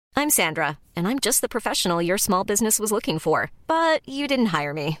I'm Sandra, and I'm just the professional your small business was looking for. But you didn't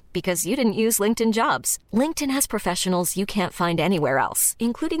hire me because you didn't use LinkedIn Jobs. LinkedIn has professionals you can't find anywhere else,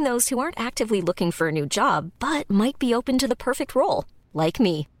 including those who aren't actively looking for a new job, but might be open to the perfect role, like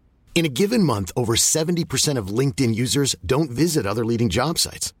me. In a given month, over 70% of LinkedIn users don't visit other leading job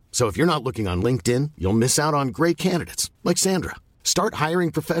sites. So if you're not looking on LinkedIn, you'll miss out on great candidates like Sandra. Start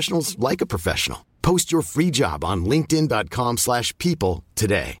hiring professionals like a professional. Post your free job on linkedin.com/people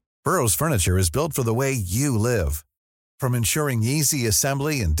today. Burrow's furniture is built for the way you live. From ensuring easy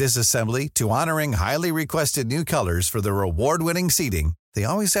assembly and disassembly to honoring highly requested new colors for their award-winning seating, they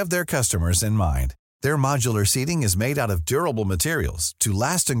always have their customers in mind. Their modular seating is made out of durable materials to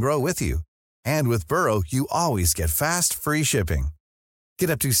last and grow with you. And with Burrow, you always get fast, free shipping.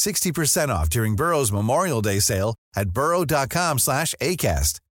 Get up to 60% off during Burrow's Memorial Day sale at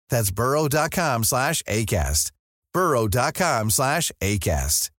burrow.com/ACAST. That's burrow.com/ACAST.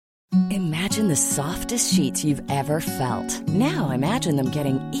 burrow.com/ACAST. Imagine the softest sheets you've ever felt. Now imagine them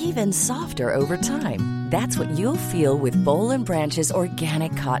getting even softer over time. That's what you'll feel with Boll & Branch's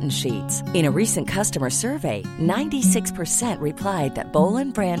organic cotton sheets. In a recent customer survey, 96% replied that Boll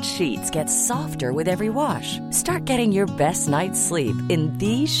 & Branch sheets get softer with every wash. Start getting your best night's sleep in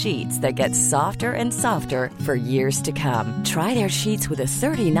these sheets that get softer and softer for years to come. Try their sheets with a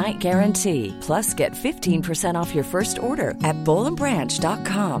 30-night guarantee. Plus, get 15% off your first order at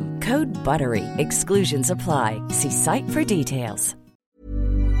bollandbranch.com. Code BUTTERY. Exclusions apply. See site for details.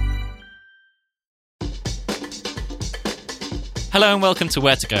 Hello and welcome to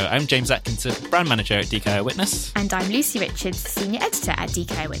Where to Go. I'm James Atkinson, brand manager at DK Eyewitness. And I'm Lucy Richards, senior editor at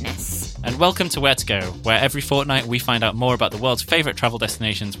DK Eyewitness. And welcome to Where to Go, where every fortnight we find out more about the world's favourite travel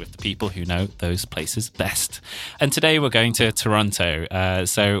destinations with the people who know those places best. And today we're going to Toronto.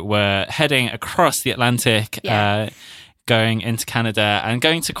 So we're heading across the Atlantic, going into Canada and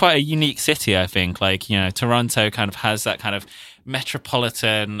going to quite a unique city, I think. Like, you know, Toronto kind of has that kind of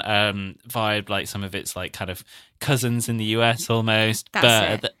metropolitan vibe, like some of its like kind of cousins in the US almost.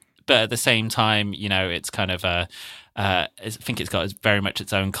 But at the same time, you know, it's kind of I think it's got very much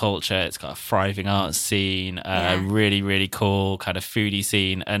its own culture. It's got a thriving arts scene, really, really cool kind of foodie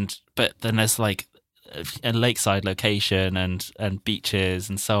scene. But then there's like a lakeside location and beaches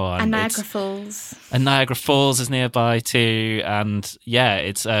and so on. And Niagara Falls. And Niagara Falls is nearby too. And yeah,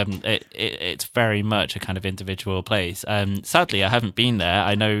 it's very much a kind of individual place. Sadly, I haven't been there.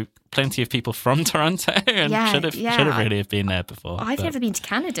 I know plenty of people from Toronto and should have really have been there before. I've never been to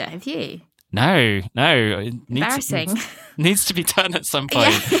Canada, have you? No. Embarrassing. Needs to be done at some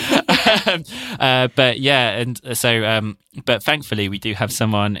point. But thankfully we do have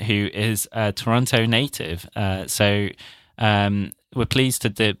someone who is a Toronto native. So we're pleased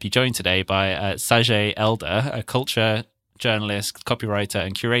to be joined today by Sajay Elder, a culture journalist, copywriter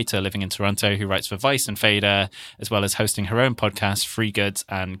and curator living in Toronto who writes for Vice and Fader, as well as hosting her own podcasts, Free Goods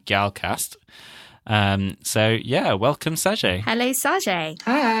and Galcast. Welcome, Sajay. Hello, Sajay.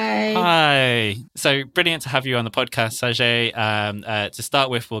 Hi. So brilliant to have you on the podcast, Sajay. To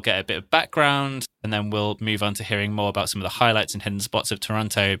start with, we'll get a bit of background and then we'll move on to hearing more about some of the highlights and hidden spots of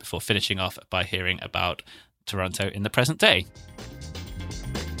Toronto before finishing off by hearing about Toronto in the present day.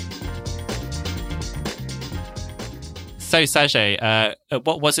 So Sajay,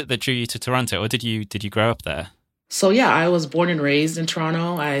 what was it that drew you to Toronto, or did you grow up there? So I was born and raised in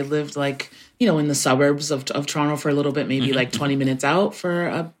Toronto. I lived in the suburbs of Toronto for a little bit, maybe like 20 minutes out for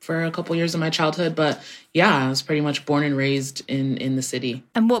a couple years of my childhood. But I was pretty much born and raised in the city.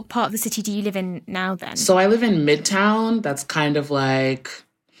 And what part of the city do you live in now then? So I live in Midtown. That's kind of like,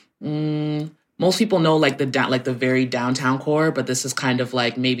 most people know like the very downtown core, but this is kind of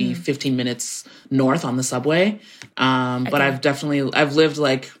like maybe 15 minutes north on the subway. But I've lived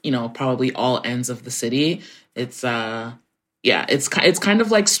like, probably all ends of the city. It's it's kind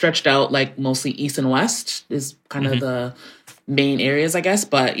of like stretched out, like mostly east and west is kind of the main areas, I guess.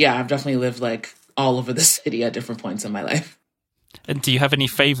 But I've definitely lived like all over the city at different points in my life. And do you have any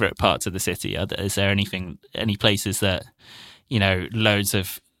favorite parts of the city? Is there any places that, loads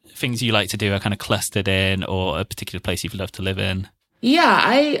of things you like to do are kind of clustered in, or a particular place you'd love to live in?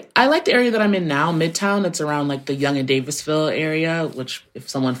 I like the area that I'm in now, Midtown. It's around like the Yonge and Davisville area, which if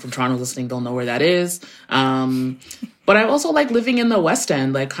someone from Toronto is listening, they'll know where that is. But I also like living in the West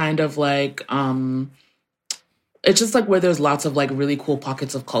End, like kind of like, it's just like where there's lots of like really cool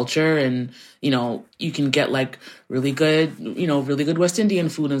pockets of culture, and, you can get like really good West Indian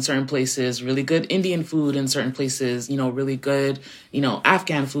food in certain places, really good Indian food in certain places, really good,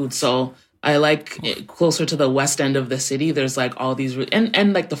 Afghan food. So I like it closer to the west end of the city. There's like all these,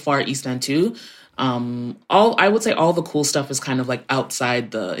 and like the far east end too. I would say all the cool stuff is kind of like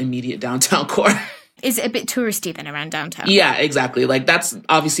outside the immediate downtown core. Is it a bit touristy then around downtown? Yeah, exactly. Like that's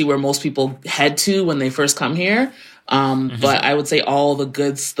obviously where most people head to when they first come here. But I would say all the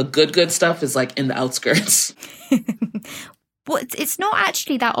good stuff is like in the outskirts. Well, it's not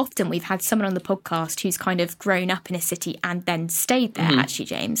actually that often we've had someone on the podcast who's kind of grown up in a city and then stayed there, actually,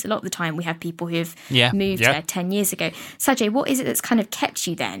 James. A lot of the time we have people who've moved there 10 years ago. Sajay, what is it that's kind of kept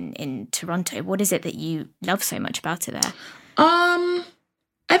you then in Toronto? What is it that you love so much about it there?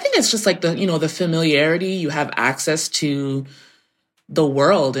 I think it's just like the familiarity. You have access to the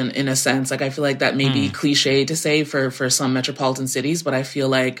world in a sense. Like I feel like that may be cliche to say for some metropolitan cities, but I feel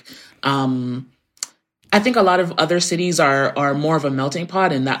like I think a lot of other cities are more of a melting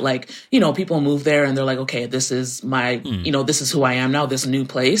pot in that, like, people move there and they're like, okay, this is my, this is who I am now, this new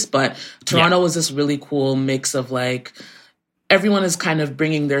place. But Toronto was this really cool mix of like, everyone is kind of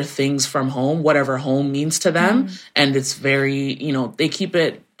bringing their things from home, whatever home means to them. And it's very, they keep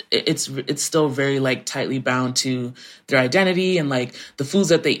it's still very like tightly bound to their identity and like the foods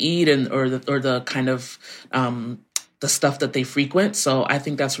that they eat or the kind of, the stuff that they frequent. So I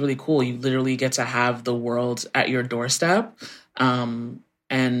think that's really cool. You literally get to have the world at your doorstep. And,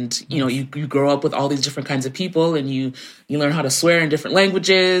 you grow up with all these different kinds of people and you learn how to swear in different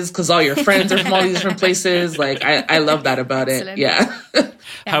languages because all your friends are from all these different places. Like, I love that about it. Excellent. Yeah.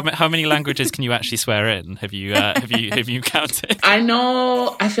 How many languages can you actually swear in? Have you counted?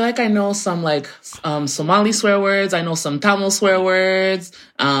 I feel like I know some like Somali swear words. I know some Tamil swear words.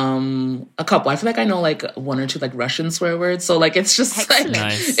 A couple. I feel like I know like one or two like Russian swear words. So like it's just Excellent. like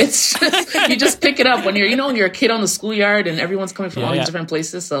Nice. it's just you just pick it up when you're a kid on the schoolyard and everyone's coming from all these different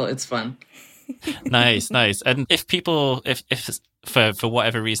places. So it's fun. Nice. And if people, if for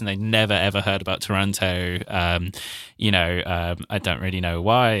whatever reason they never ever heard about Toronto, I don't really know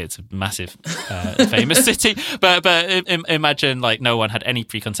why. It's a massive, famous city, but imagine like no one had any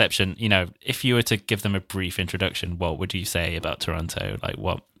preconception. If you were to give them a brief introduction, what would you say about Toronto? Like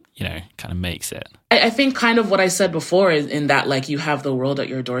what kind of makes it? I think kind of what I said before is in that like you have the world at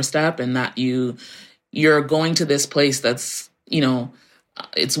your doorstep and that you're going to this place that's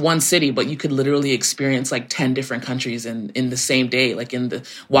it's one city, but you could literally experience like 10 different countries in the same day, like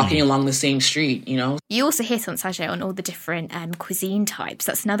walking along the same street, You also hit on, Sajay, on all the different cuisine types.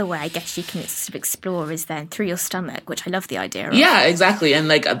 That's another way I guess you can sort of explore is then through your stomach, which I love the idea of. Yeah, exactly. And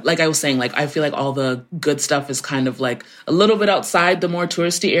like I was saying, like I feel like all the good stuff is kind of like a little bit outside the more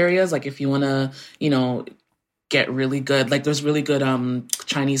touristy areas. Like if you want to, get really good, like there's really good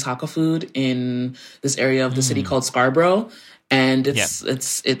Chinese Hakka food in this area of the city called Scarborough. And it's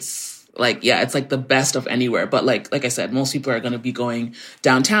like, it's like the best of anywhere. But like I said, most people are going to be going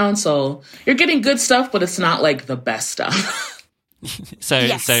downtown. So you're getting good stuff, but it's not like the best stuff. So I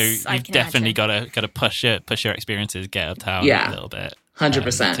you've can definitely got to push your experiences, get uptown a little bit.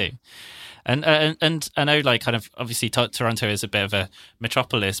 100%. Too. And I know like kind of obviously Toronto is a bit of a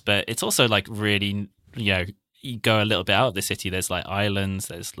metropolis, but it's also like really, you go a little bit out of the city, there's like islands,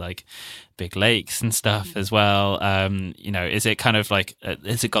 there's like big lakes and stuff as well. Is it kind of like,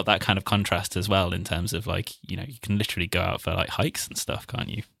 has it got that kind of contrast as well in terms of like, you can literally go out for like hikes and stuff, can't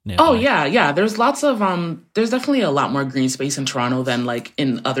you? Nearby? Oh, yeah. There's lots of, there's definitely a lot more green space in Toronto than like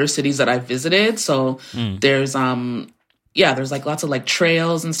in other cities that I've visited. So there's, there's like lots of like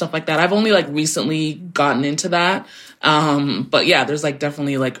trails and stuff like that. I've only like recently gotten into that. But yeah, there's like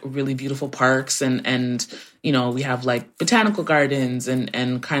definitely like really beautiful parks and we have like botanical gardens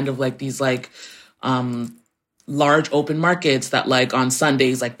and kind of like these like large open markets that like on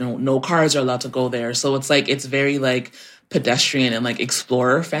Sundays, like no cars are allowed to go there. So it's like, it's very like pedestrian and like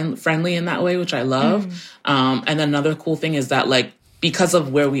explorer friendly in that way, which I love. And then another cool thing is that like, because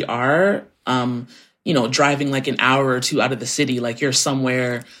of where we are, driving like an hour or two out of the city, like you're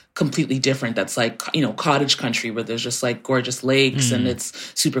somewhere completely different. That's like, cottage country where there's just like gorgeous lakes and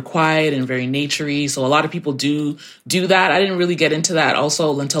it's super quiet and very naturey. So a lot of people do that. I didn't really get into that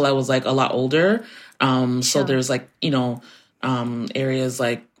also until I was like a lot older. So there's like, areas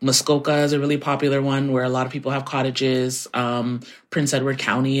like Muskoka is a really popular one where a lot of people have cottages. Prince Edward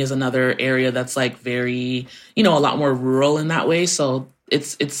County is another area that's like very, a lot more rural in that way. So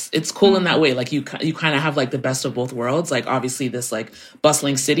it's cool in that way. Like you kind of have like the best of both worlds. Like obviously this like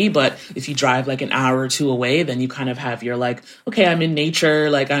bustling city, but if you drive like an hour or two away, then you kind of have your like, okay, I'm in nature.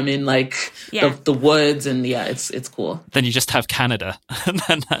 Like I'm in like the woods and it's cool. Then you just have Canada. And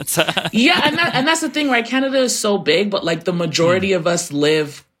then that's and that's the thing, right? Canada is so big, but like the majority of us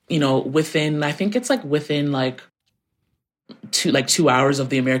live, within, I think it's like within like 2 hours of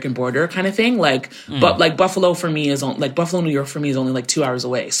the American border kind of thing. But like Buffalo for me is Buffalo, New York for me is only like 2 hours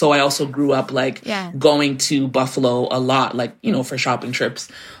away. So I also grew up going to Buffalo a lot, for shopping trips.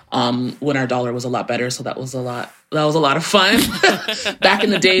 When our dollar was a lot better. So that was a lot of fun. Back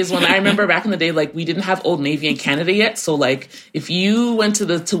in the days like we didn't have Old Navy in Canada yet. So like if you went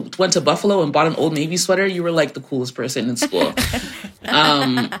to Buffalo and bought an Old Navy sweater, you were like the coolest person in school.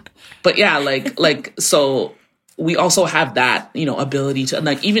 But yeah, so we also have that, ability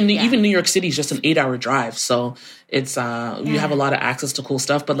to even New York City is just an 8-hour drive. So it's, you have a lot of access to cool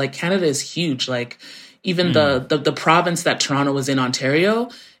stuff, but like Canada is huge. Like even the province that Toronto was in, Ontario,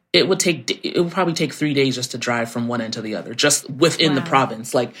 it would probably take 3 days just to drive from one end to the other, just within the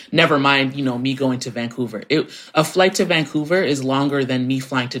province. Like, never mind, me going to Vancouver. A flight to Vancouver is longer than me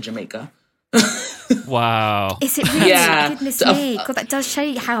flying to Jamaica. Wow. Is it really? Yeah. Goodness me. God, that does show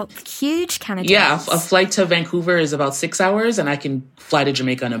you how huge Canada is. Yeah, a flight to Vancouver is about 6 hours, and I can fly to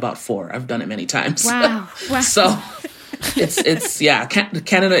Jamaica in about 4. I've done it many times. Wow. So it's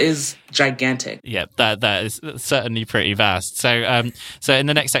Canada is gigantic. Yeah, that is certainly pretty vast. So in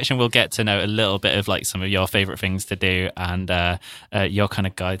the next section we'll get to know a little bit of like some of your favorite things to do and your kind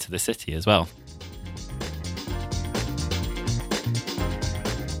of guide to the city as well.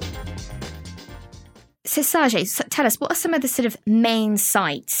 So Sajay, tell us, what are some of the sort of main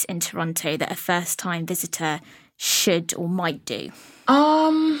sites in Toronto that a first-time visitor should or might do?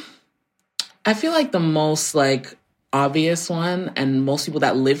 I feel like the most obvious one, and most people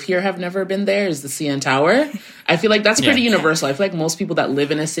that live here have never been there, is the CN Tower. I feel like that's pretty universal. I feel like most people that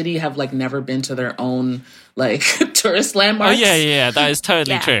live in a city have never been to their own tourist landmarks. Oh yeah, that is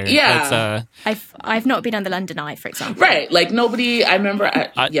totally true. Yeah, I've not been on the London Eye, for example. Right, nobody. I remember.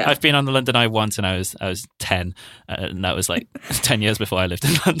 I've been on the London Eye once, and I was 10, and that was 10 years before I lived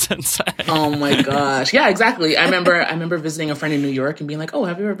in London. So. Oh my gosh, yeah, exactly. I remember visiting a friend in New York and being like, "Oh,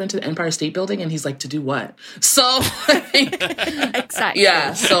 have you ever been to the Empire State Building?" And he's like, "To do what?" So exactly.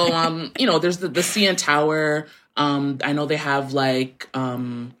 Yeah. So there's the CN Tower. I know they have I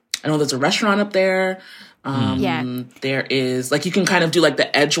know there's a restaurant up there. There is you can kind of do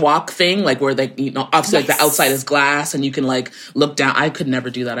the edge walk thing, where obviously the outside is glass and you can look down. I could never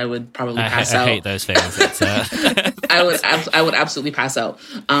do that. I would probably pass out. I hate those things. I would absolutely pass out.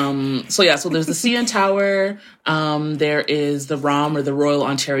 So there's the CN Tower. There is the ROM, or the Royal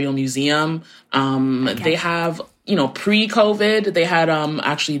Ontario Museum. They have, pre-COVID, they had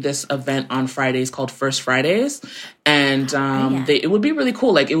actually this event on Fridays called First Fridays. And it would be really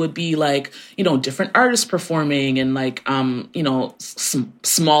cool. It would be different artists performing and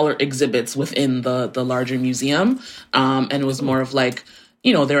smaller exhibits within the larger museum. And it was more of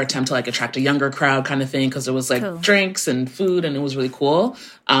their attempt to attract a younger crowd kind of thing, because there was cool. Drinks and food, and it was really cool.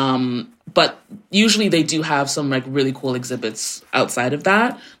 But usually they do have some really cool exhibits outside of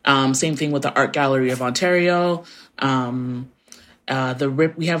that. Same thing with the Art Gallery of Ontario. We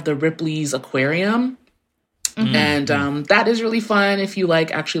have the Ripley's Aquarium. Mm-hmm. And that is really fun if you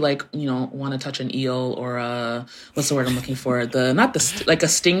actually want to touch an eel, or what's the word I'm looking for? A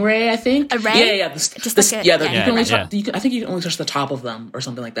stingray, I think. A ray? Yeah. I think you can only touch the top of them or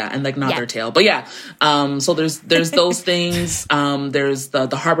something like that, and not their tail. But yeah, so there's those things. There's the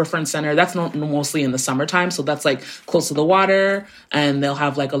Harborfront Center. That's mostly in the summertime, so that's close to the water, and they'll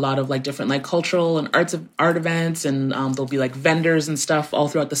have a lot of different cultural and art events, and there'll be vendors and stuff all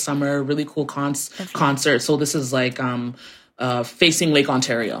throughout the summer. Really cool concerts. So this is facing Lake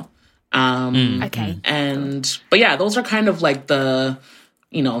Ontario. Okay. But yeah, those are kind of the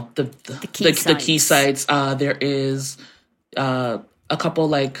key sites. There is a couple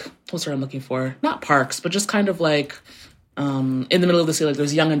what's what I'm looking for? Not parks, but just kind of in the middle of the city,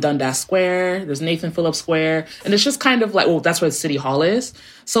 there's Yonge and Dundas Square, there's Nathan Phillips Square, and it's just kind of that's where the City Hall is.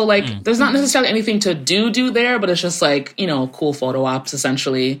 So there's not necessarily anything to do there, but it's just cool photo ops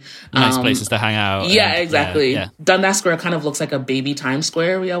essentially. Nice places to hang out. Yeah, exactly. Yeah. Dundas Square kind of looks like a baby Times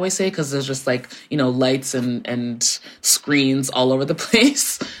Square, we always say, because there's just lights and screens all over the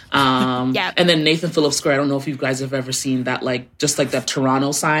place. And then Nathan Phillips Square, I don't know if you guys have ever seen that just that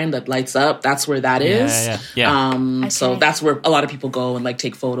Toronto sign that lights up. That's where that is. Yeah. So that's where a lot of people go and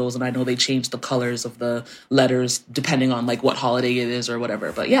take photos, and I know they change the colors of the letters depending on what holiday it is or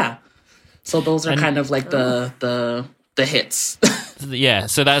whatever. But yeah, so those are kind of the hits. Yeah,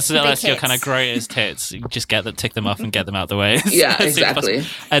 so that's your kind of greatest hits. You just tick them off and get them out the way. Yeah, exactly.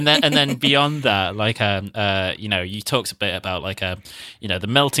 And then beyond that, like you talked a bit about like the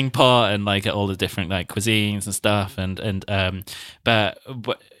melting pot and like all the different like cuisines and stuff. But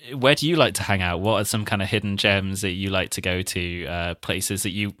where do you like to hang out? What are some kind of hidden gems that you like to go to? Places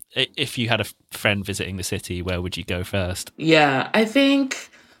that if you had a friend visiting the city, where would you go first? Yeah, I think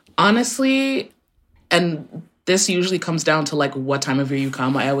honestly, and this usually comes down to like what time of year you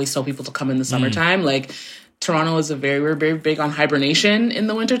come. I always tell people to come in the summertime. Like Toronto is we're very big on hibernation in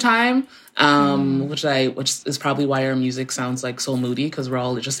the wintertime, which is probably why our music sounds like so moody, because we're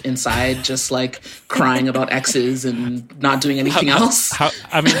all just inside, just like crying about exes and not doing anything else.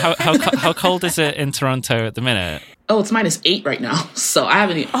 How cold is it in Toronto at the minute? Oh, it's -8 right now. So I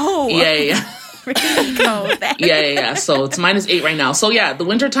haven't. Yeah. Really cold there. Yeah. So it's -8 right now. So yeah, the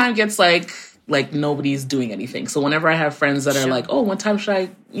wintertime gets like nobody's doing anything. So whenever I have friends that are like, oh, what time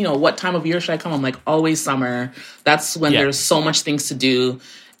of year should I come? I'm like, always summer. That's when there's so much things to do.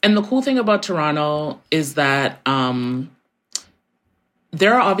 And the cool thing about Toronto is that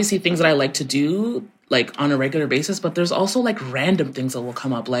there are obviously things that I like to do like on a regular basis, but there's also like random things that will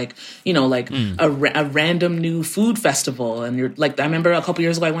come up, like, a random new food festival. And you're like, I remember a couple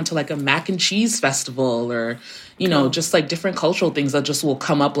years ago, I went to like a mac and cheese festival, or, just like different cultural things that just will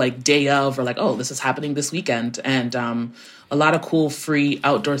come up like day of, or like, oh, this is happening this weekend. And a lot of cool free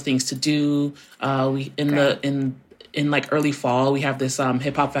outdoor things to do. In like early fall, we have this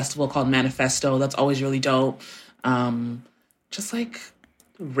hip hop festival called Manifesto. That's always really dope. Just like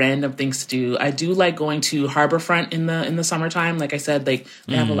random things to do. I do like going to Harborfront in the summertime. Like I said, like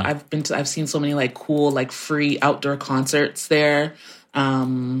they have I've seen so many like cool like free outdoor concerts there.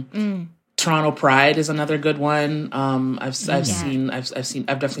 Toronto Pride is another good one. I've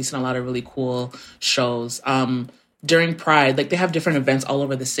definitely seen a lot of really cool shows. During Pride, like they have different events all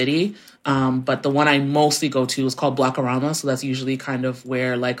over the city. But the one I mostly go to is called Blockorama. So that's usually kind of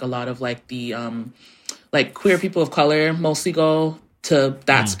where like a lot of like the like queer people of color mostly go to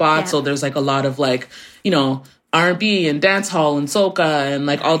that spot. Yeah. So there's like a lot of like, R&B and dance hall and soca and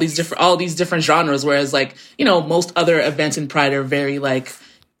like all these different genres. Whereas like, most other events in Pride are very like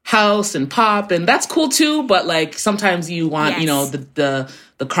house and pop, and that's cool too. But like sometimes you want, the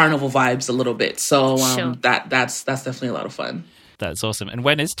carnival vibes a little bit. So sure. That's definitely a lot of fun. That's awesome. And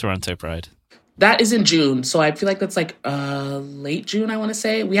when is Toronto Pride? That is in June. So I feel like that's like late June, I want to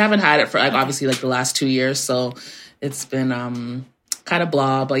say. We haven't had it for like obviously like the last 2 years. So it's been kind of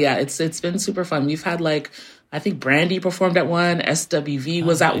blah, but yeah, it's been super fun. We've had like, I think Brandy performed at one, SWV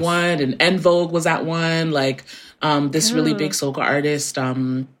was at one, and En Vogue was at one. Like this really big soca artist,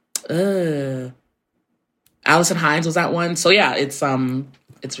 Allison Hines was at one. So yeah, it's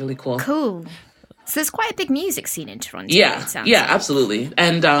really cool. Cool. So there's quite a big music scene in Toronto. Yeah, absolutely.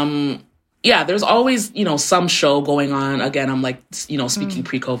 And there's always, some show going on. Again, I'm like, speaking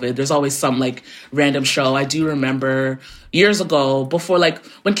pre-COVID, there's always some like random show. I do remember years ago, before like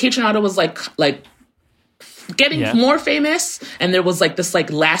when Kaytranada was like getting more famous, and there was like this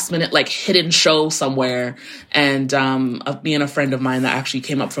like last minute like hidden show somewhere, and me and a friend of mine that actually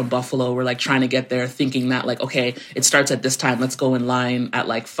came up from Buffalo were like trying to get there, thinking that like, okay, it starts at this time, let's go in line at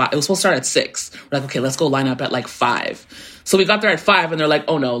like 5. It was supposed to start at 6. We're like, okay, let's go line up at like 5. So we got there at 5, and they're like,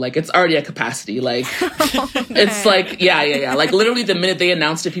 oh no, like it's already at capacity. Like it's like, yeah. Like literally the minute they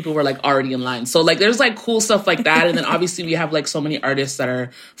announced it, people were like already in line. So like there's like cool stuff like that. And then obviously we have like so many artists that are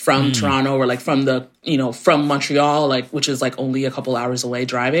from Toronto, or like from the, from Montreal, like, which is like only a couple hours away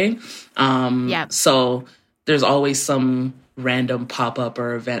driving. So there's always some random pop-up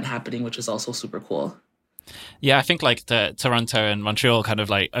or event happening, which is also super cool. Yeah, I think like the Toronto and Montreal kind of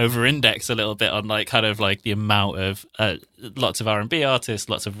like over-index a little bit on like kind of like the amount of lots of R&B artists,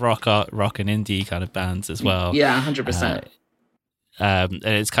 lots of rock and indie kind of bands as well. Yeah, 100%. And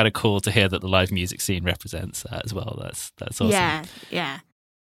it's kind of cool to hear that the live music scene represents that as well. That's awesome. Yeah.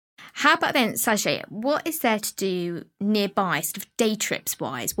 How about then, Sajay, what is there to do nearby, sort of day trips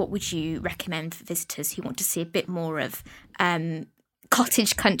wise? What would you recommend for visitors who want to see a bit more of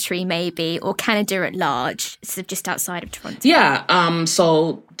cottage country maybe, or Canada at large, sort of just outside of Toronto? Yeah,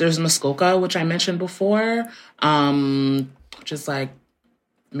 so there's Muskoka, which I mentioned before, which is like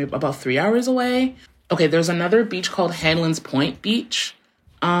maybe about 3 hours away. Okay, there's another beach called Hanlan's Point Beach.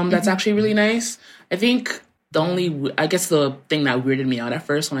 That's actually really nice. I think the thing that weirded me out at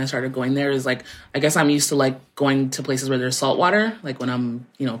first when I started going there is like, I guess I'm used to like going to places where there's salt water, like when I'm,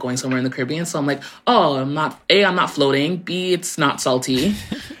 going somewhere in the Caribbean. So I'm like, oh, I'm not floating. B, it's not salty.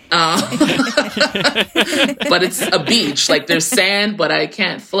 But it's a beach. Like there's sand, but I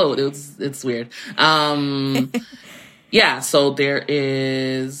can't float. It's weird. Yeah, so there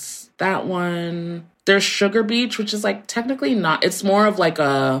is that one. There's Sugar Beach, which is like technically not, it's more of like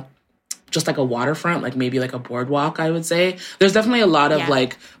just like a waterfront, like maybe like a boardwalk, I would say. There's definitely a lot of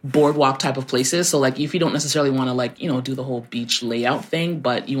like boardwalk type of places. So like if you don't necessarily want to like, do the whole beach layout thing,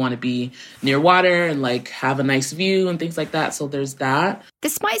 but you want to be near water and like have a nice view and things like that. So there's that.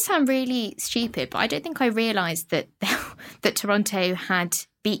 This might sound really stupid, but I don't think I realised that that Toronto had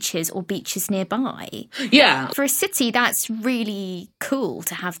beaches or beaches nearby. Yeah. For a city, that's really cool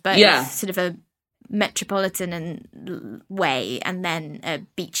to have both sort of a metropolitan and way and then a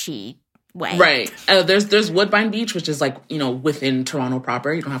beachy way. Right. There's Woodbine Beach, which is like, within Toronto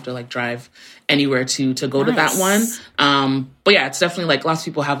proper. You don't have to like drive anywhere to go to that one. But yeah, it's definitely like lots of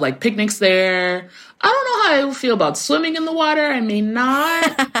people have like picnics there. I don't know how I feel about swimming in the water. I may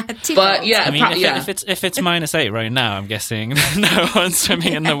not. But yeah, I mean, if it's -8 right now, I'm guessing no one's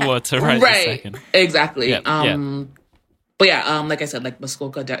swimming in the water right this second. Exactly. Yeah. But yeah, like I said, like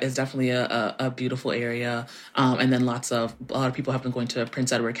Muskoka is definitely a beautiful area. And then a lot of people have been going to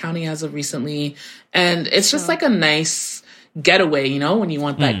Prince Edward County as of recently. And it's just like a nice getaway, when you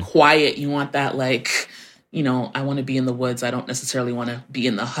want that quiet, you want that like, I want to be in the woods. I don't necessarily want to be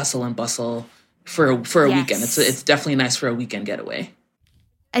in the hustle and bustle for a weekend. It's definitely nice for a weekend getaway.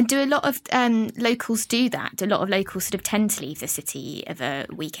 And do a lot of locals do that? Do a lot of locals sort of tend to leave the city of a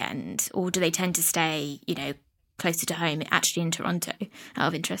weekend? Or do they tend to stay, closer to home, actually in Toronto, out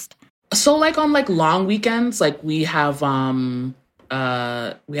of interest? So like on like long weekends, like we have a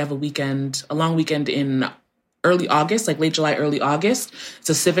long weekend in early August, like late July, early August. It's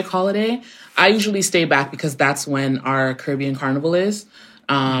a civic holiday. I usually stay back because that's when our Caribbean Carnival is.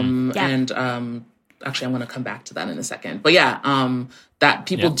 And actually I'm going to come back to that in a second. But that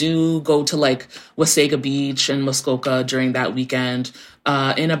people do go to like Wasaga Beach and Muskoka during that weekend.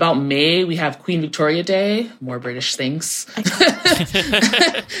 In about May, we have Queen Victoria Day, more British things.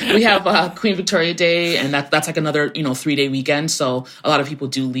 We have Queen Victoria Day, and that's like another, 3-day weekend. So a lot of people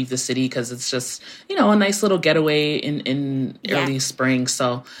do leave the city because it's just, a nice little getaway in early spring.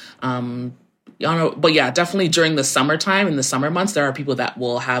 So, but yeah, definitely during the summertime, in the summer months, there are people that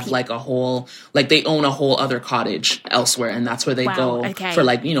will have like they own a whole other cottage elsewhere, and that's where they go for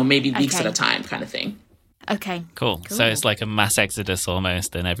like, maybe weeks at a time kind of thing. Okay. Cool. So it's like a mass exodus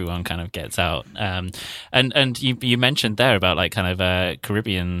almost, and everyone kind of gets out. And you mentioned there about like kind of a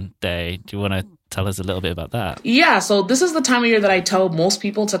Caribbean Day. Do you want to tell us a little bit about that? Yeah. So this is the time of year that I tell most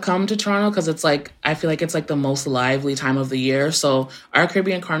people to come to Toronto because it's like, I feel like it's like the most lively time of the year. So our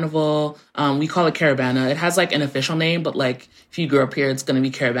Caribbean Carnival, we call it Caribana. It has like an official name, but like if you grew up here, it's going to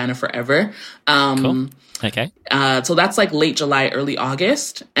be Caribana forever. Cool. Okay. So that's like late July, early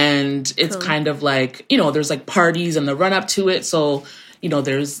August. And it's kind of like, there's like parties and the run up to it. So,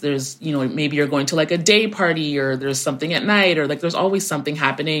 there's, maybe you're going to like a day party or there's something at night or like there's always something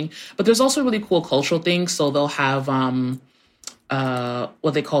happening. But there's also really cool cultural things. So they'll have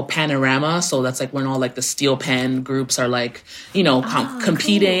what they call Panorama. So that's like when all like the steel pan groups are like,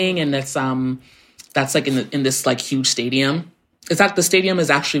 competing. Cool. And that's like in this like huge stadium. The stadium is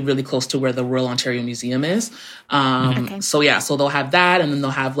actually really close to where the Royal Ontario Museum is. So they'll have that, and then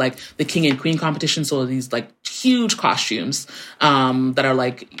they'll have like the King and Queen competition. So these like huge costumes that are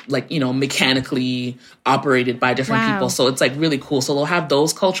like mechanically operated by different people. So it's like really cool. So they'll have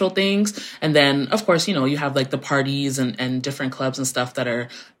those cultural things, and then of course you have like the parties and different clubs and stuff that are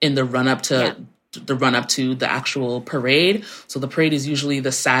in the run up to. The run up to the actual parade. So the parade is usually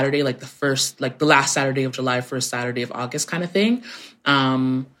the Saturday, like the last Saturday of July, first Saturday of August kind of thing.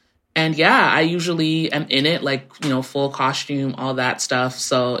 And I usually am in it, like, full costume, all that stuff.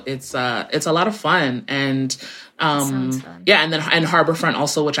 So it's a lot of fun. And, sounds fun. And Harborfront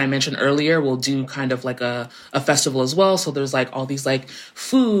also, which I mentioned earlier, will do kind of like a festival as well. So there's like all these like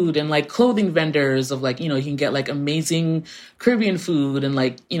food and like clothing vendors of like, you can get like amazing Caribbean food and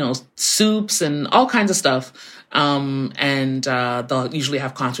like, soups and all kinds of stuff. They'll usually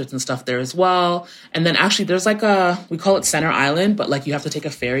have concerts and stuff there as well. And then actually there's like we call it Center Island, but like you have to take a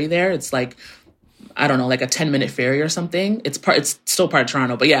ferry there. It's like, I don't know, like a 10-minute ferry or something. It's still part of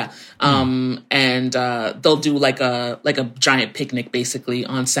Toronto, but yeah. They'll do like a giant picnic basically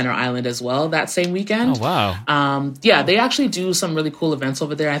on Center Island as well that same weekend. Oh wow. They actually do some really cool events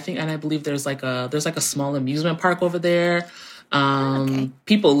over there. I believe there's like a small amusement park over there.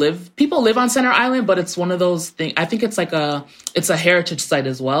 People live on Center Island, but it's one of those things. I think it's a heritage site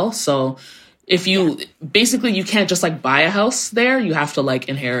as well. So if you basically you can't just like buy a house there, you have to like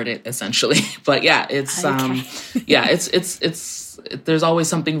inherit it essentially. But yeah, it's there's always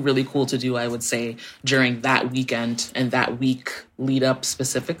something really cool to do, I would say, during that weekend and that week lead up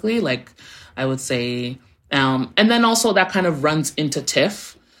specifically. Like I would say And then also that kind of runs into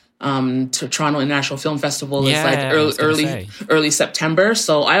TIFF. To Toronto International Film Festival is like early September.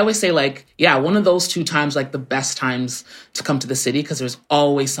 So I always say like, one of those 2 times, like the best times to come to the city because there's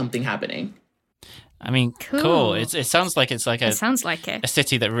always something happening. I mean, cool. It sounds like it's like a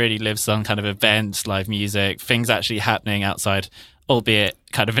city that really lives on kind of events, live music, things actually happening outside, albeit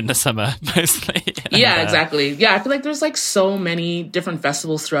kind of in the summer mostly. Yeah, exactly. Yeah, I feel like there's like so many different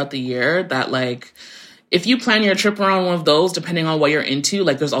festivals throughout the year that like, if you plan your trip around one of those, depending on what you're into,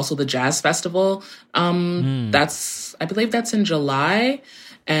 like there's also the Jazz Festival. I believe that's in July.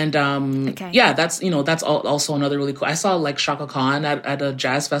 And that's also another really cool. I saw like Chaka Khan at a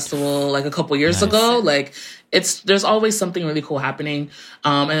jazz festival like a couple years ago. Like there's always something really cool happening.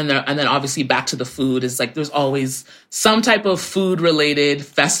 And then obviously back to the food is like there's always some type of food related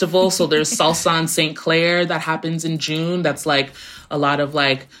festival. So there's Salsa in St. Clair that happens in June. That's like a lot of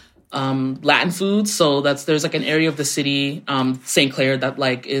like Latin food. So there's like an area of the city, St. Clair, that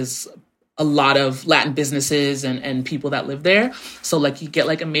like is a lot of Latin businesses and people that live there. So like you get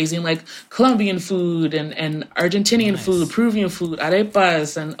like amazing like Colombian food and Argentinian food, Peruvian food,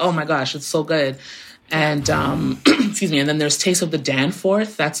 arepas, and oh my gosh, it's so good. And excuse me. And then there's Taste of the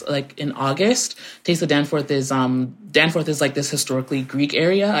Danforth. That's like in August. Taste of Danforth is like this historically Greek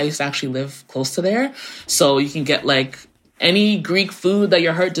area. I used to actually live close to there, so you can get like any Greek food that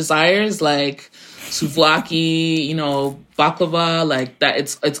your heart desires, like souvlaki, baklava, like that.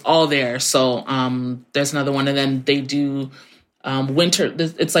 It's all there. So there's another one, and then they do winter.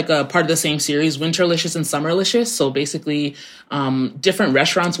 It's like a part of the same series, Winterlicious and Summerlicious. So basically, different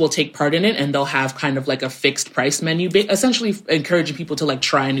restaurants will take part in it, and they'll have kind of like a fixed price menu, essentially encouraging people to like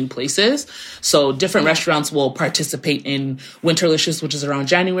try new places. So different restaurants will participate in Winterlicious, which is around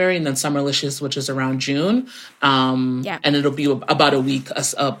January, and then Summerlicious, which is around June. And it'll be about a week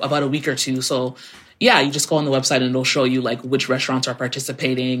or two. So yeah, you just go on the website and it'll show you like which restaurants are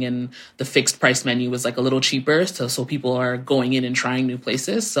participating, and the fixed price menu is like a little cheaper. So people are going in and trying new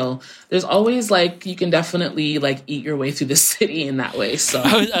places. So there's always like, you can definitely like eat your way through the city in that way. So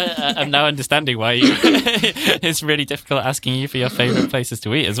I'm now understanding why it's really difficult asking you for your favorite places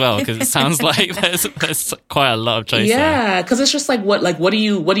to eat as well, because it sounds like there's quite a lot of choice. Yeah, because it's just like what are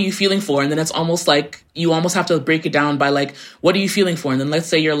you feeling for? And then it's almost like you almost have to break it down by like, what are you feeling for? And then let's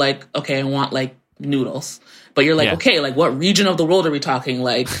say you're like, okay, I want like noodles, but you're like, okay, like what region of the world are we talking?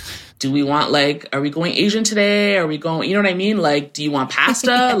 Like, do we want like, are we going Asian today? Are we going, you know what I mean? Like, do you want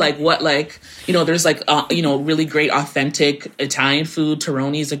pasta? Like what, like, there's like, really great authentic Italian food.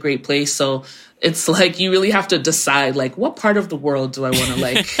 Toroni is a great place. So it's like, you really have to decide like, what part of the world do I want to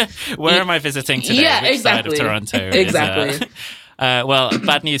like, where am I visiting today? Yeah, Which exactly. side of Toronto? Exactly. Well,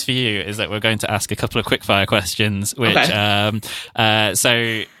 bad news for you is that we're going to ask a couple of quickfire questions, which,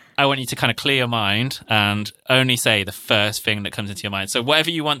 so I want you to kind of clear your mind and only say the first thing that comes into your mind. So whatever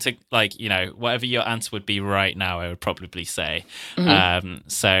you want to, like, whatever your answer would be right now, I would probably say. Mm-hmm.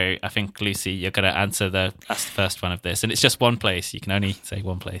 So I think, Lucy, you're going to ask the first one of this. And it's just one place. You can only say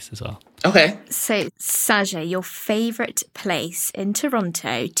one place as well. Okay. So, Saja, your favourite place in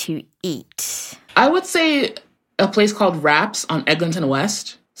Toronto to eat? I would say a place called Wraps on Eglinton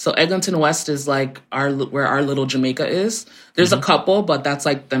West. So Eglinton West is like where our little Jamaica is. There's a couple, but that's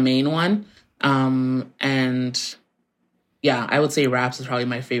like the main one. And yeah, I would say Wraps is probably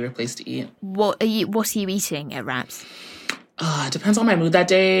my favorite place to eat. What are you eating at Wraps? It depends on my mood that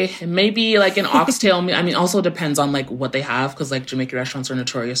day. Maybe like an oxtail. I mean, also depends on like what they have, because like Jamaican restaurants are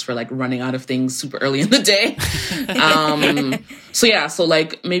notorious for like running out of things super early in the day. So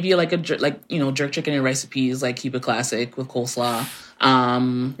like maybe like jerk chicken and rice and peas, like keep it classic with coleslaw.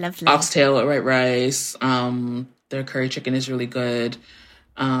 Lovely. Oxtail with white rice. Their curry chicken is really good.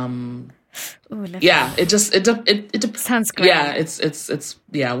 Ooh, yeah, it sounds great. Yeah, it's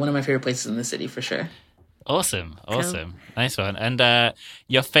one of my favorite places in the city for sure. Awesome. Cool. Nice one. And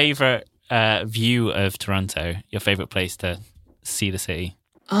your favorite view of Toronto, your favorite place to see the city?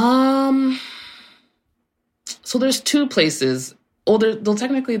 So there's two places.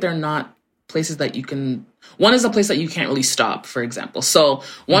 Technically they're not places that you can. One is a place that you can't really stop, for example. So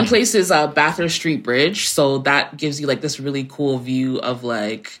one place is Bathurst Street Bridge. So that gives you like this really cool view of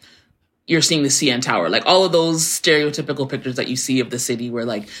like, you're seeing the CN Tower, like all of those stereotypical pictures that you see of the city where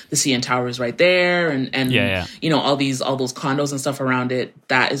like the CN Tower is right there and all those condos and stuff around it.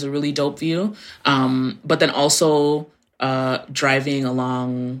 That is a really dope view. But then also driving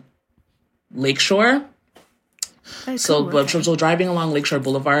along Lakeshore. So driving along Lakeshore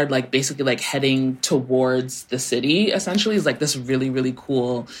Boulevard, like basically like heading towards the city, essentially, is like this really, really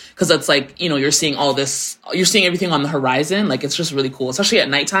cool, because it's like, you know, you're seeing everything on the horizon. Like, it's just really cool, especially at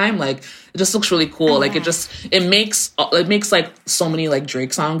nighttime. Like, it just looks really cool. Like, it makes like so many like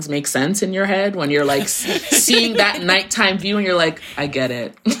Drake songs make sense in your head when you're like seeing that nighttime view, and you're like, I get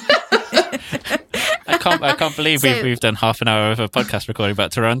it. I can't believe we've done half an hour of a podcast recording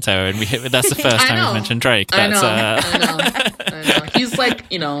about Toronto, and that's the first time we've mentioned Drake. That's, I know. He's like,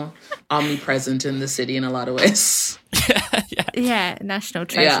 you know, omnipresent in the city in a lot of ways. Yeah, national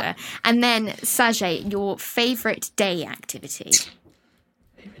treasure. Yeah. And then, Sajay, your favourite day activity?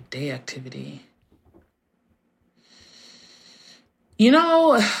 Favorite day activity? You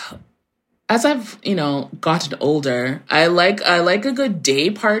know, as I've, you know, gotten older, I like a good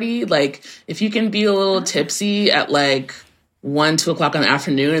day party. Like, if you can be a little tipsy at like 1, 2 o'clock in the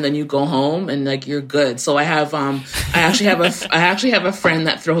afternoon, and then you go home and like you're good. So I have, I actually have a friend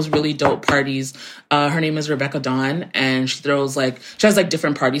that throws really dope parties. Her name is Rebecca Dawn, and she has like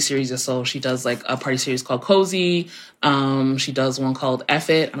different party series. So she does like a party series called Cozy. She does one called F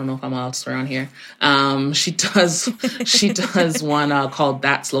It. I don't know if I'm allowed to swear on here. She does one called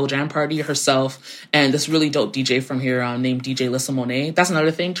That Slow Jam Party herself, and this really dope DJ from here named DJ Lissa Monet. That's another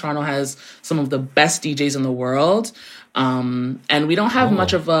thing. Toronto has some of the best DJs in the world. And we don't have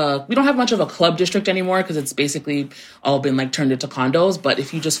much of a club district anymore, because it's basically all been like turned into condos. But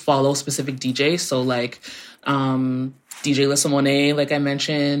if you just follow specific DJs, so like DJ Lissa Monet, like I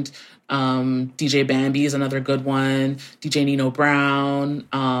mentioned, DJ Bambi is another good one, DJ Nino Brown,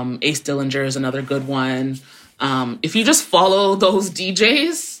 Ace Dillinger is another good one. If you just follow those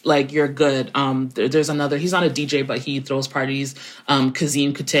DJs, like, you're good. There's another, he's not a DJ, but he throws parties.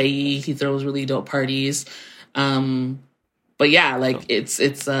 Kazim Kutei, he throws really dope parties. But yeah, like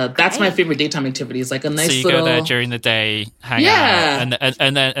that's my favorite daytime activity. It's like a nice little. So you go there during the day, hang out,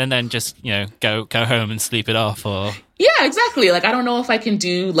 and then just, you know, go home and sleep it off, or. Yeah, exactly. Like, I don't know if I can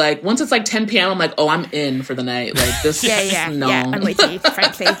do, like, once it's like 10 p.m., I'm like, oh, I'm in for the night. Like, this. No. Yeah, I'm with you,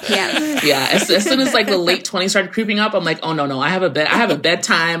 frankly. Yeah. Yeah. As soon as like the late 20s started creeping up, I'm like, oh no, I have a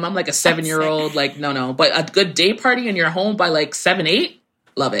bedtime. I'm like a 7-year-old. Like, no. But a good day party and you're home by like 7, 8.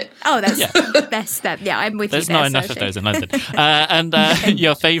 Love it. Oh, that's that. Yeah, I'm with There's you. There's not enough of those in London. And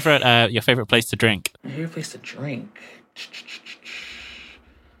your favorite place to drink? My favorite place to drink.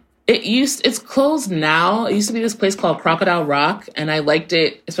 It's closed now. It used to be this place called Crocodile Rock, and I liked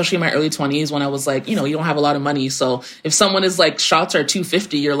it, especially in my early 20s when I was like, you know, you don't have a lot of money, so if someone is like, shots are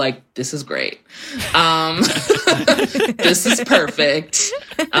 $2.50, you're like, this is great. This is perfect.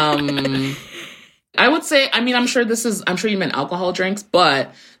 I would say, I mean, I'm sure you meant alcohol drinks,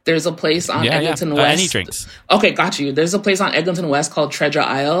 but there's a place on Eglinton West. Any drinks. Okay, got you. There's a place on Eglinton West called Treasure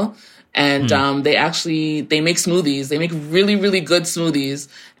Isle. And they make smoothies. They make really, really good smoothies.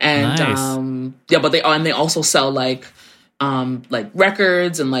 And nice. But they also sell like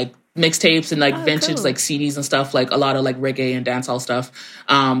records and like mixtapes and like vintage cool. like CDs and stuff, like a lot of like reggae and dancehall stuff.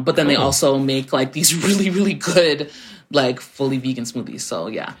 But then they also make like these really, really good like fully vegan smoothies. So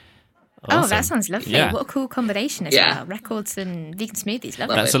yeah. Awesome. Oh, that sounds lovely. Yeah. What a cool combination as well. Records and vegan smoothies. Love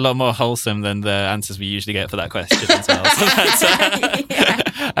That's it. a lot more wholesome than the answers we usually get for that question as well. So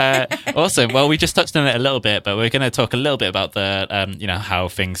that's, awesome. Well, we just touched on it a little bit, but we're going to talk a little bit about the, how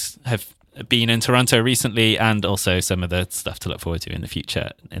things have been in Toronto recently, and also some of the stuff to look forward to in the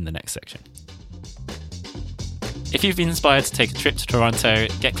future in the next section. If you've been inspired to take a trip to Toronto,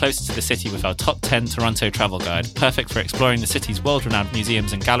 get closer to the city with our Top 10 Toronto Travel Guide, perfect for exploring the city's world-renowned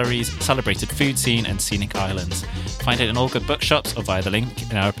museums and galleries, celebrated food scene and scenic islands. Find it in all good bookshops or via the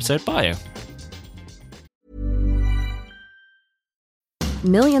link in our episode bio.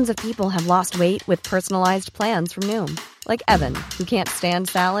 Millions of people have lost weight with personalized plans from Noom. Like Evan, who can't stand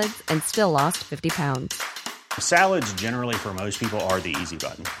salads and still lost 50 pounds. Salads generally for most people are the easy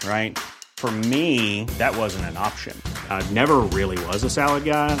button, right? For me, that wasn't an option. I never really was a salad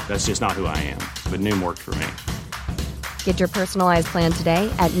guy. That's just not who I am. But Noom worked for me. Get your personalized plan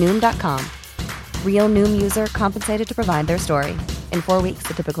today at Noom.com. Real Noom user compensated to provide their story. In 4 weeks,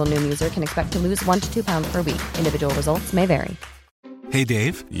 the typical Noom user can expect to lose 1 to 2 pounds per week. Individual results may vary. Hey,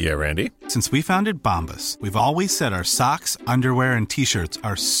 Dave. Yeah, Randy. Since we founded Bombas, we've always said our socks, underwear, and T-shirts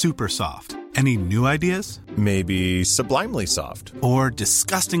are super soft. Any new ideas? Maybe sublimely soft. Or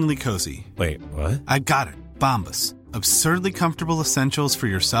disgustingly cozy. Wait, what? I got it. Bombas. Absurdly comfortable essentials for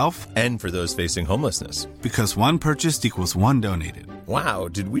yourself. And for those facing homelessness. Because one purchased equals one donated. Wow,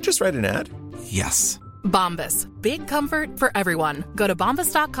 did we just write an ad? Yes. Bombas. Big comfort for everyone. Go to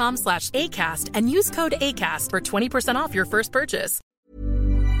bombas.com/ACAST and use code ACAST for 20% off your first purchase.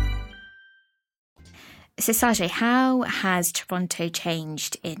 So, Sajay, how has Toronto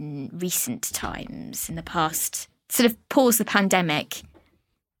changed in recent times, in the past? Sort of pause the pandemic.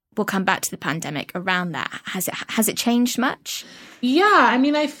 We'll come back to the pandemic. Around that, has it changed much? Yeah, I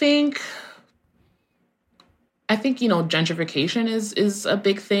mean, I think gentrification is a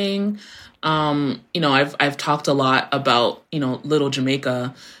big thing. I've talked a lot about Little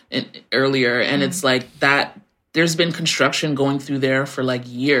Jamaica earlier, and it's like that. There's been construction going through there for like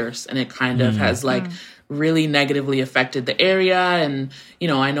years, and it kind of has like really negatively affected the area. And,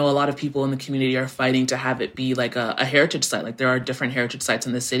 I know a lot of people in the community are fighting to have it be like a heritage site. Like there are different heritage sites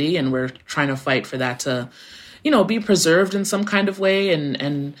in the city, and we're trying to fight for that to, be preserved in some kind of way.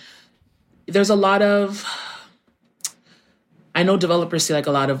 And there's a lot of, I know developers see like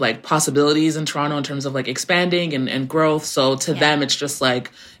a lot of like possibilities in Toronto in terms of like expanding and growth. So to them, it's just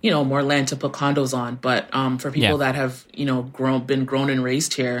like, more land to put condos on. But for people that have, been grown and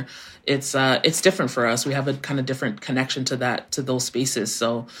raised here, it's different for us. We have a kind of different connection to those spaces.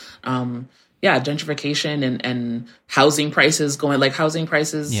 So, gentrification and housing prices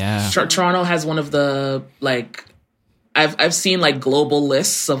Yeah. Toronto has one of the like, I've seen like global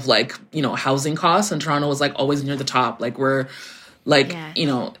lists of like, housing costs, and Toronto was like always near the top. Like we're like,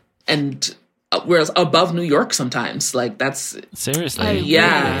 and we're above New York sometimes. Like that's seriously.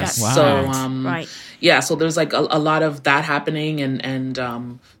 Yeah. Wow. So, right. Yeah. So there's like a lot of that happening.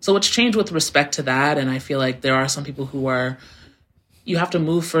 And so it's changed with respect to that. And I feel like there are some people who you have to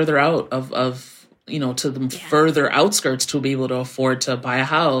move further out of to the further outskirts to be able to afford to buy a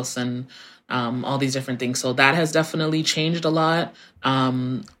house and, all these different things. So that has definitely changed a lot.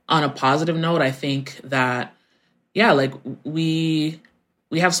 On a positive note, I think that, like we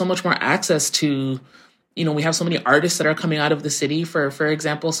have so much more access to, we have so many artists that are coming out of the city, for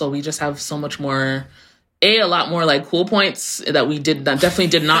example. So we just have so much more, a lot more like cool points that we definitely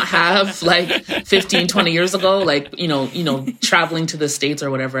did not have like 15, 20 years ago. Like, traveling to the States or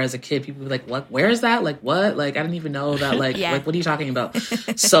whatever as a kid, people would be like, what, where is that? Like, what? Like, I didn't even know that. Like, like, what are you talking about?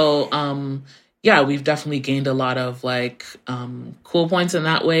 So, we've definitely gained a lot of like, cool points in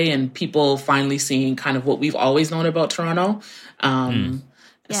that way, and people finally seeing kind of what we've always known about Toronto.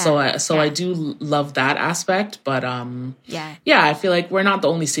 So I do love that aspect, but, I feel like we're not the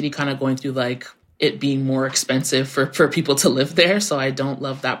only city kind of going through like, it being more expensive for people to live there. So I don't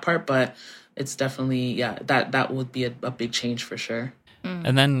love that part, but it's definitely, that would be a big change for sure.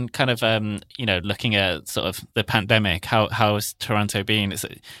 And then kind of, looking at sort of the pandemic, how's Toronto been?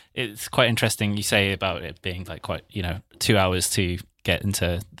 It's quite interesting you say about it being like quite, 2 hours to get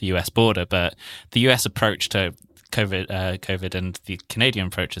into the US border, but the US approach to COVID and the Canadian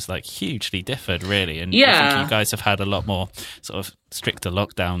approach is like hugely differed, really. And I think you guys have had a lot more sort of stricter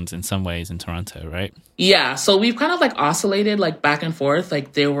lockdowns in some ways in Toronto, right? Yeah. So we've kind of like oscillated like back and forth.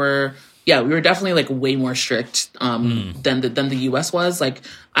 Like we were definitely like way more strict than the US was. Like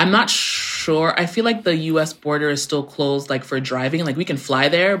I'm not sure. I feel like the US border is still closed like for driving. Like we can fly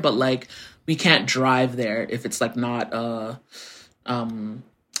there, but like we can't drive there if it's like not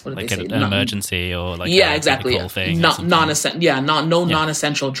like an emergency or like exactly thing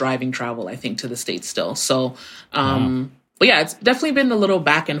non-essential driving travel, I think, to the States still. So but it's definitely been a little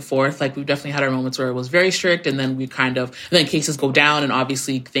back and forth. Like we've definitely had our moments where it was very strict, and then then cases go down and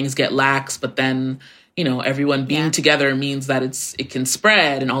obviously things get lax, but then everyone being together means that it can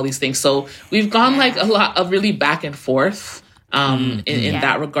spread and all these things. So we've gone like a lot of really back and forth in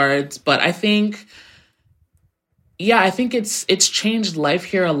that regards. But I think it's changed life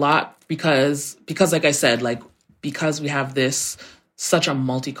here a lot because like I said, like because we have such a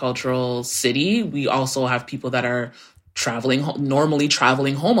multicultural city, we also have people that are normally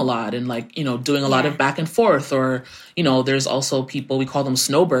traveling home a lot and like, doing a lot of back and forth, or, there's also people, we call them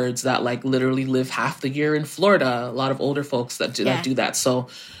snowbirds, that like literally live half the year in Florida. A lot of older folks that do that. So,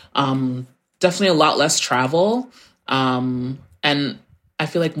 definitely a lot less travel. And I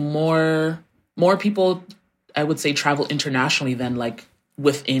feel like more people, I would say, travel internationally than like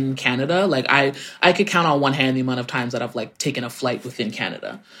within Canada. Like I could count on one hand the amount of times that I've like taken a flight within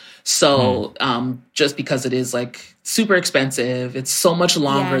Canada. So just because it is like super expensive, it's so much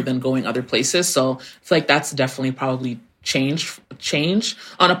longer than going other places. So I feel like that's definitely probably change.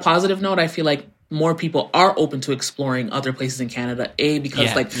 On a positive note, I feel like more people are open to exploring other places in Canada,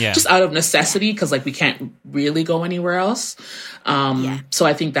 because just out of necessity, because like we can't really go anywhere else. So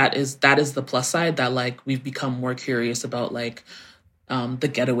I think that is the plus side, that like we've become more curious about like the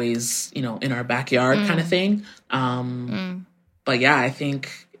getaways, in our backyard kind of thing. But I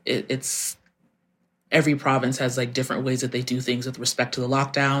think it's every province has like different ways that they do things with respect to the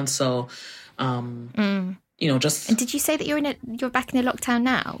lockdown. So just... And did you say that you're back in a lockdown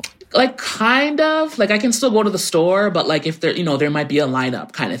now? Like, kind of. Like, I can still go to the store, but, like, if there, there might be a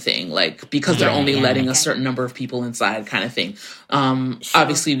lineup kind of thing. Like, because they're only letting a certain number of people inside kind of thing.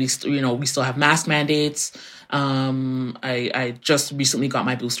 Obviously, we still have mask mandates. I just recently got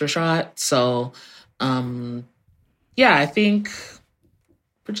my booster shot. So, I think...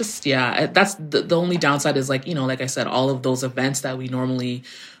 But just, that's the only downside is, like, like I said, all of those events that we normally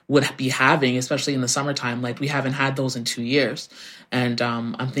would be having, especially in the summertime, like, we haven't had those in 2 years. And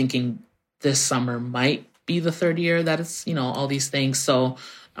I'm thinking this summer might be the third year that it's, all these things. So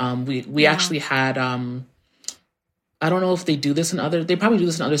we actually had, I don't know if they do this they probably do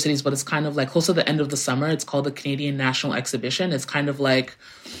this in other cities, but it's kind of like close to the end of the summer. It's called the Canadian National Exhibition. It's kind of like,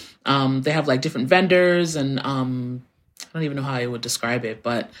 they have like different vendors and, I don't even know how I would describe it,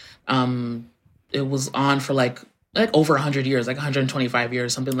 but it was on for like over 100 years, like 125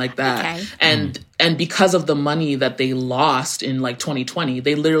 years, something like that. Okay. And because of the money that they lost in like 2020,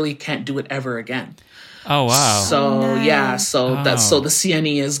 they literally can't do it ever again. Oh wow! So so the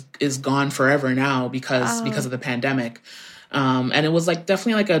CNE is gone forever now because of the pandemic. And it was like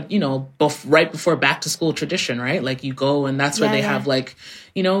definitely like a, right before back to school tradition, right? Like you go and that's where they have like,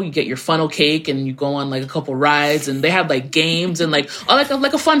 you get your funnel cake and you go on like a couple rides and they have like games and like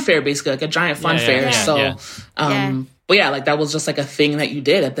a fun fair, basically like a giant fun fair. But like that was just like a thing that you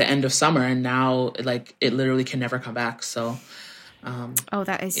did at the end of summer. And now like it literally can never come back. So,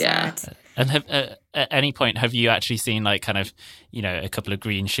 that is sad. And at any point, have you actually seen like kind of, a couple of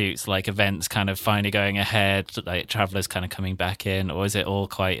green shoots, like events kind of finally going ahead, like travelers kind of coming back in, or is it all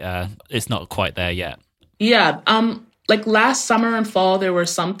quite, it's not quite there yet? Yeah. Like last summer and fall, there were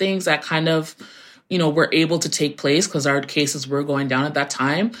some things that kind of, were able to take place because our cases were going down at that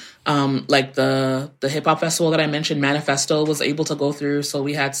time. Like the hip hop festival that I mentioned, Manifesto, was able to go through. So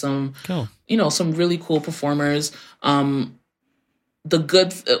we had some, some really cool performers. It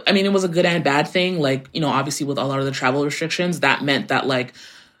was a good and bad thing. Like, obviously with a lot of the travel restrictions, that meant that like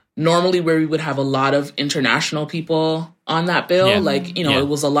normally where we would have a lot of international people on that bill, it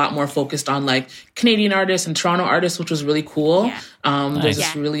was a lot more focused on like Canadian artists and Toronto artists, which was really cool. Nice. There's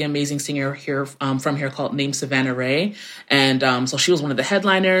this really amazing singer here from here named Savannah Ray. And so she was one of the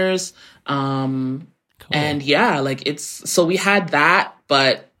headliners. Cool. And so we had that,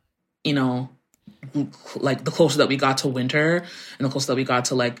 but, like the closer that we got to winter and the closer that we got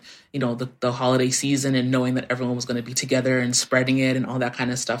to like, the holiday season and knowing that everyone was going to be together and spreading it and all that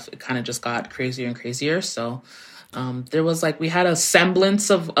kind of stuff, it kind of just got crazier and crazier. So there was like, we had a semblance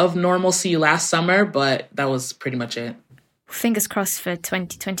of normalcy last summer, but that was pretty much it. Fingers crossed for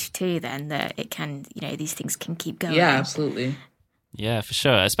 2022 then that it can, these things can keep going. Yeah, absolutely. Yeah, for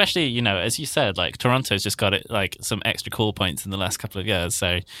sure. Especially, as you said, like Toronto's just got it like some extra cool points in the last couple of years. So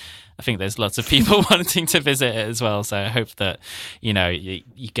I think there's lots of people wanting to visit it as well. So I hope that, you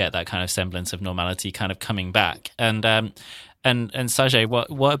get that kind of semblance of normality kind of coming back. And Sajay,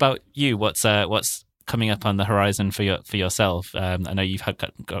 what about you? What's coming up on the horizon for yourself? I know you've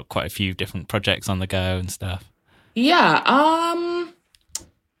got quite a few different projects on the go and stuff. Yeah.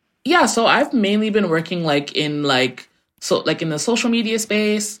 So I've mainly been working in the social media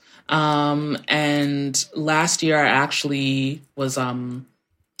space. And last year I actually was,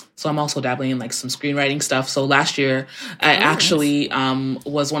 so I'm also dabbling in like some screenwriting stuff. So last year I actually,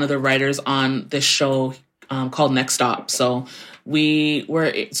 was one of the writers on this show, called Next Stop. So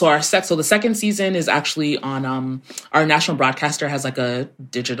the second season is actually on, our national broadcaster has like a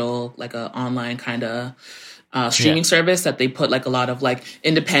digital, like a online kind of, streaming service that they put like a lot of like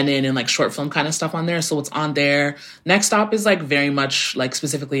independent and like short film kind of stuff on there. So it's on there. Next Stop is like very much like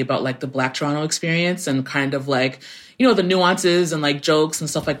specifically about like the Black Toronto experience and kind of like, the nuances and like jokes and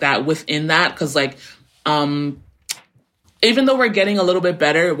stuff like that within that. Cause like, even though we're getting a little bit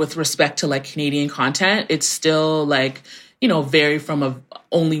better with respect to like Canadian content, it's still like, vary from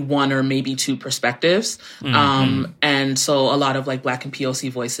only one or maybe two perspectives. Mm-hmm. And so a lot of like Black and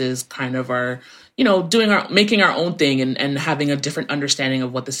POC voices kind of are, making our own thing and having a different understanding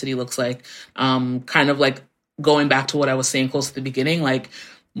of what the city looks like. Kind of like going back to what I was saying close to the beginning, like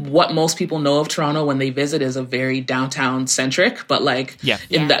what most people know of Toronto when they visit is a very downtown centric, but like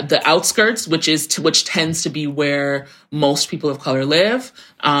in the outskirts, which tends to be where most people of color live,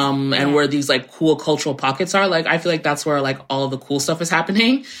 and where these like cool cultural pockets are. Like, I feel like that's where like all of the cool stuff is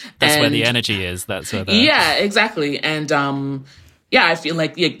happening. That's where the energy is. That's where yeah, exactly. And, I feel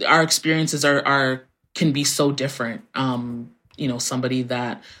like our experiences can be so different. Somebody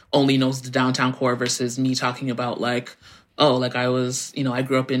that only knows the downtown core versus me talking about like, I was, I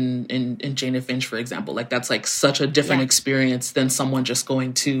grew up in Jane and Finch, for example. Like that's like such a different experience than someone just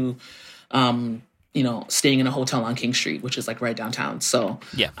going to, staying in a hotel on King Street, which is like right downtown. So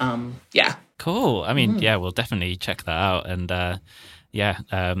yeah. Cool. I mean, we'll definitely check that out. And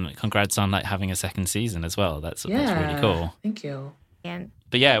congrats on like having a second season as well. That's really cool. Thank you. Yeah.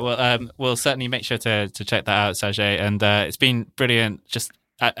 But yeah, we'll certainly make sure to check that out, Sajay. And it's been brilliant. Just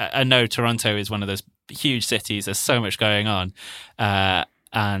I know Toronto is one of those huge cities. There's so much going on.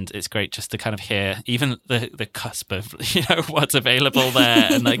 And it's great just to kind of hear even the cusp of what's available there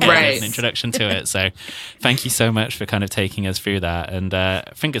and like get an introduction to it. So thank you so much for kind of taking us through that. And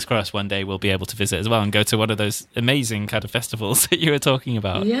fingers crossed one day we'll be able to visit as well and go to one of those amazing kind of festivals that you were talking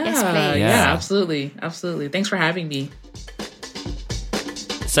about. Yeah, absolutely. Thanks for having me.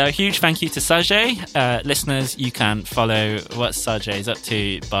 So a huge thank you to Sajay. Listeners, you can follow what Sajay is up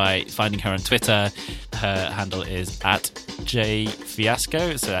to by finding her on Twitter. Her handle is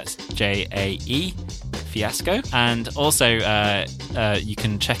 @JFiasco, so that's JAE Fiasco. And also you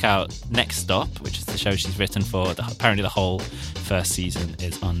can check out Next Stop, which is the show she's written for. Apparently the whole first season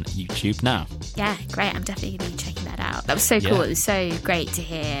is on YouTube now. Yeah, great. I'm definitely going to be checking that out. That was so cool. It was so great to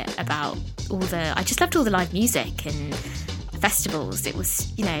hear about I just loved all the live music and festivals. It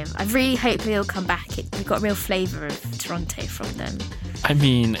was, I really hope they'll come back. We got a real flavour of Toronto from them. I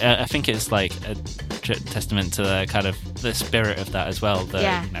mean, I think it's like a testament to the kind of the spirit of that as well.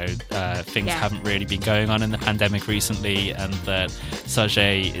 That things haven't really been going on in the pandemic recently, and that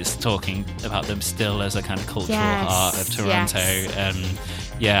Sajay is talking about them still as a kind of cultural heart of Toronto.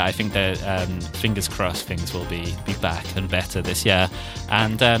 I think that fingers crossed things will be back and better this year.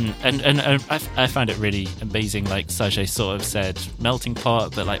 And I find it really amazing, like Sajay sort of said, melting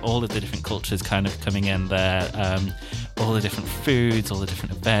pot, but like all of the different cultures kind of coming in there, all the different foods, all the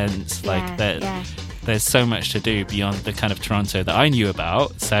different events, there's so much to do beyond the kind of Toronto that I knew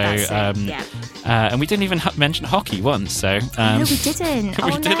about. So and we didn't even mention hockey once. So no, we didn't.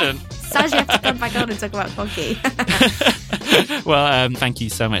 Didn't. Sajay, you have to come back on and talk about hockey. Well, thank you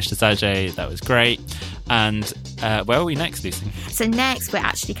so much to Sajay. That was great. And where are we next, Lucy? So next, we're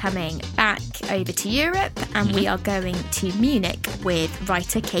actually coming back over to Europe, and we are going to Munich with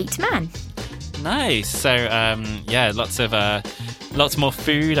writer Kate Manne. Nice. So, lots more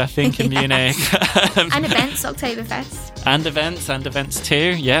food, I think, in Munich. And events, Oktoberfest. And events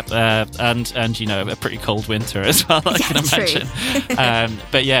too. Yep. And a pretty cold winter as well, I can imagine.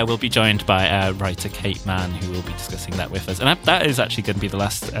 But yeah, we'll be joined by writer Kate Manne, who will be discussing that with us. And that is actually going to be the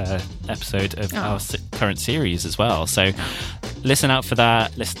last episode of our current series as well. So listen out for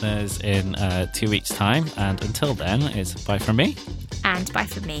that, listeners, in 2 weeks' time. And until then, it's bye from me. And bye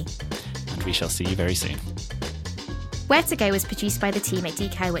from me. And we shall see you very soon. Where to Go was produced by the team at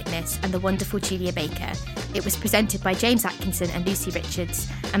DK Eyewitness and the wonderful Julia Baker. It was presented by James Atkinson and Lucy Richards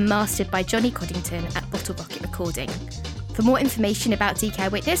and mastered by Johnny Coddington at Bottle Rocket Recording. For more information about DK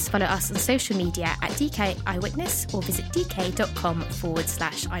Eyewitness, follow us on social media at DK Eyewitness or visit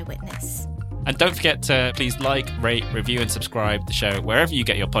dk.com/eyewitness. And don't forget to please like, rate, review and subscribe the show wherever you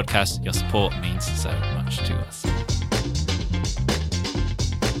get your podcasts. Your support means so much to us.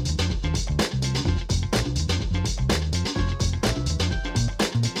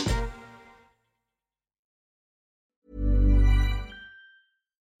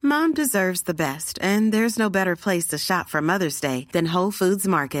 Mom deserves the best, and there's no better place to shop for Mother's Day than Whole Foods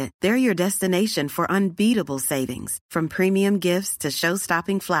Market. They're your destination for unbeatable savings, from premium gifts to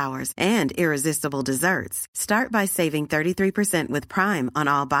show-stopping flowers and irresistible desserts. Start by saving 33% with Prime on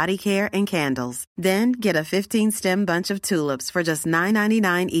all body care and candles. Then get a 15-stem bunch of tulips for just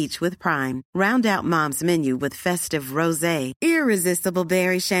 $9.99 each with Prime. Round out Mom's menu with festive rosé, irresistible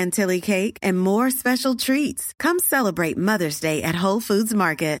berry chantilly cake, and more special treats. Come celebrate Mother's Day at Whole Foods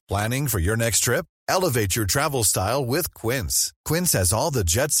Market. Planning for your next trip? Elevate your travel style with Quince. Quince has all the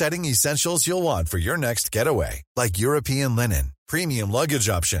jet-setting essentials you'll want for your next getaway, like European linen, premium luggage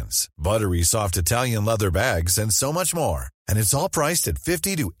options, buttery soft Italian leather bags, and so much more. And it's all priced at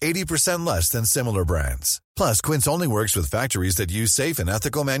 50 to 80% less than similar brands. Plus, Quince only works with factories that use safe and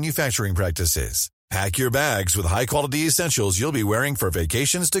ethical manufacturing practices. Pack your bags with high-quality essentials you'll be wearing for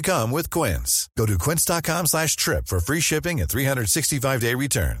vacations to come with Quince. Go to quince.com/trip for free shipping and 365-day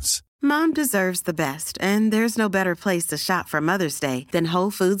returns. Mom deserves the best, and there's no better place to shop for Mother's Day than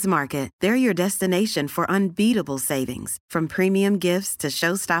Whole Foods Market. They're your destination for unbeatable savings, from premium gifts to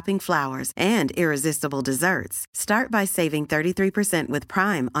show-stopping flowers and irresistible desserts. Start by saving 33% with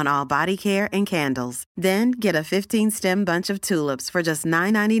Prime on all body care and candles. Then get a 15-stem bunch of tulips for just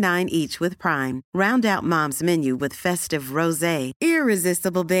 $9.99 each with Prime. Round out Mom's menu with festive rosé,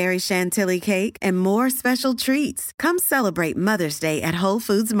 irresistible berry chantilly cake, and more special treats. Come celebrate Mother's Day at Whole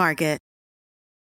Foods Market.